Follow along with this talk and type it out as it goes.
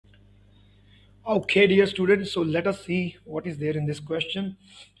Okay, dear students, so let us see what is there in this question.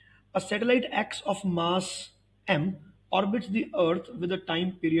 A satellite X of mass m orbits the Earth with a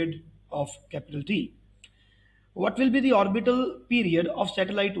time period of capital T. What will be the orbital period of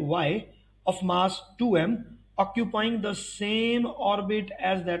satellite Y of mass 2m occupying the same orbit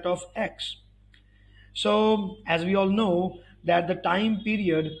as that of X? So, as we all know, that the time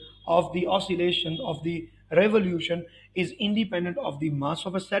period of the oscillation of the revolution is independent of the mass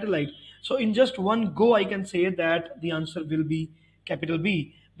of a satellite. So, in just one go, I can say that the answer will be capital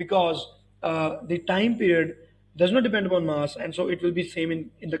B because the time period does not depend upon mass, and so it will be same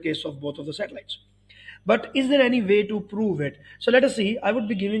in the case of both of the satellites. But is there any way to prove it? So let us see. I would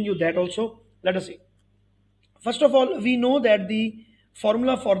be giving you that also. Let us see. First of all, we know that the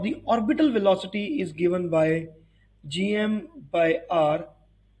formula for the orbital velocity is given by gm by r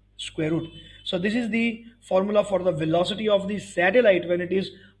square root. So this is the formula for the velocity of the satellite when it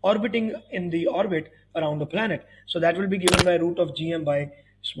is orbiting in the orbit around the planet. So that will be given by root of gm by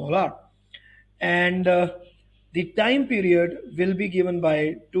small r. And the time period will be given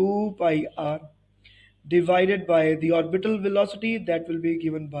by 2 pi r divided by the orbital velocity that will be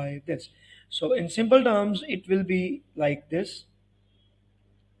given by this. So in simple terms, it will be like this,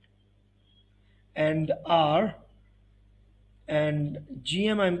 and r and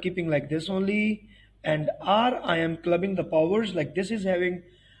gm I'm keeping like this only, and r I am clubbing the powers, like this is having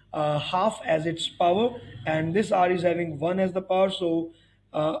half as its power and this r is having 1 as the power. So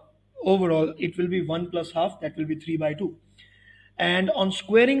overall it will be 1 plus half, that will be 3 by 2. And on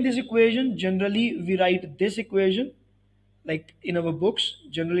squaring this equation, generally we write this equation like in our books.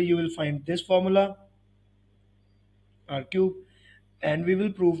 Generally you will find this formula, r cube, and we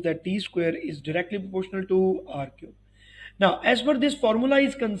will prove that t square is directly proportional to r cube. Now, as per this formula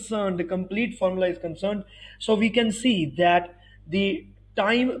is concerned, the complete formula is concerned, so we can see that the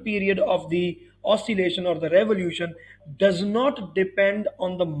time period of the oscillation or the revolution does not depend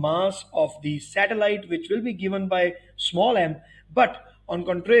on the mass of the satellite, which will be given by small m, but on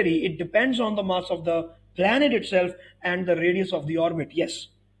contrary, it depends on the mass of the planet itself and the radius of the orbit. Yes,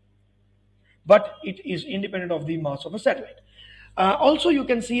 but it is independent of the mass of a satellite. Also, you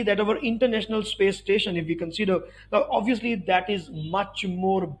can see that our International Space Station, if we consider, now obviously that is much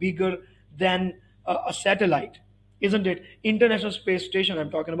more bigger than a satellite, isn't it? International Space Station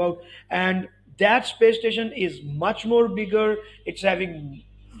I'm talking about, and that space station is much more bigger. It's having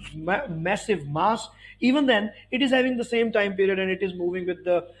massive mass. Even then, it is having the same time period and it is moving with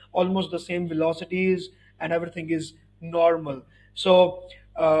the almost the same velocities and everything is normal. So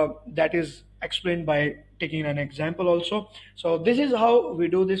that is explained by taking an example also. So this is how we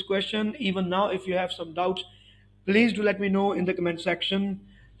do this question. Even now, if you have some doubts, please do let me know in the comment section.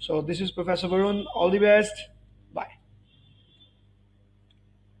 So this is Professor Varun. All the best.